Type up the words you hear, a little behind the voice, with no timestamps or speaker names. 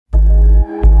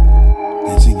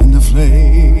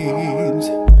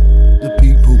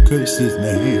cursed his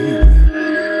name.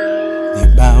 They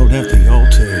bowed at the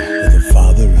altar of the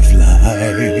father of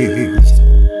lies.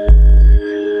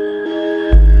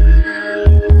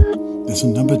 There's a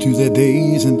number to their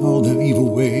days and all their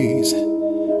evil ways.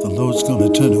 The Lord's gonna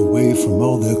turn away from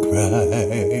all their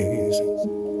cries.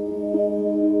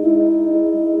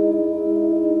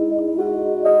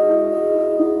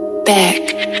 Back.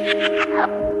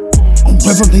 On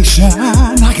Revelation,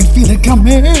 I can feel it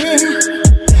coming,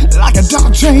 like a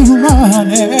dark train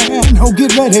running. Oh,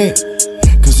 get ready,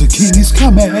 cause the King is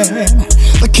coming.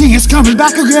 The King is coming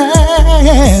back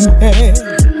again.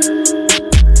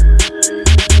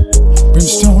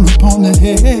 Brimstone upon their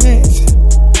heads,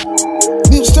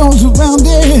 millstones around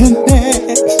their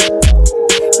necks.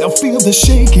 They'll feel the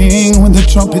shaking when the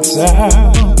trumpet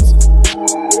sounds.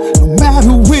 No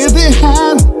matter where they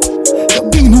hide, there'll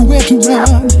be nowhere to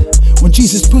run when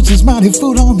Jesus puts his mighty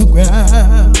foot on the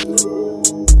ground.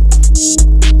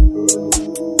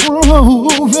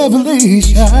 Oh,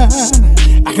 Revelation,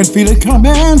 I can feel it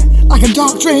coming like a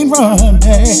dark train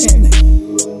running.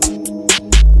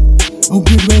 Oh,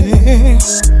 get ready,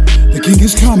 the King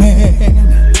is coming.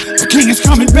 The King is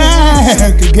coming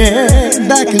back again,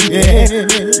 back again.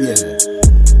 Yeah.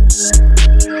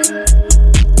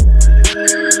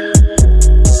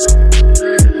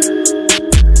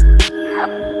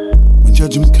 When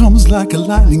judgment comes like a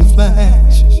lightning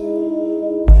flash,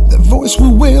 the voice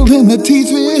will wail and the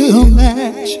teeth will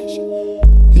gnash.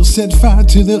 He'll set fire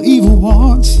to the evil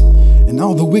ones and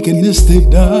all the wickedness they've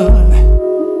done.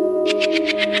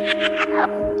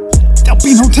 There'll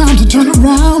be no time to turn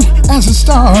around as the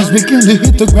stars begin to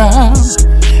hit the ground,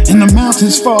 and the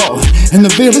mountains fall and the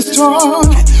veil is torn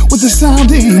with the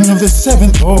sounding of the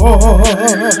seventh horn.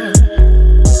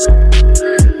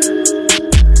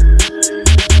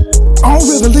 Oh,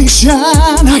 Revelation,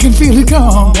 I can feel it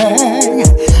coming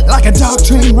like a dark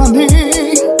train running.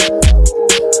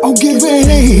 Oh, get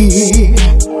ready,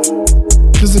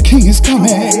 cause the King is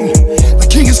coming. The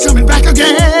King is coming back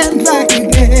again, back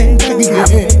again, back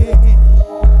again.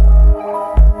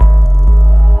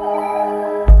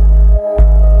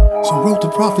 So wrote the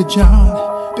prophet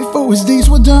John, before his days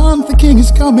were done, the King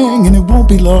is coming and it won't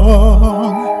be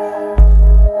long.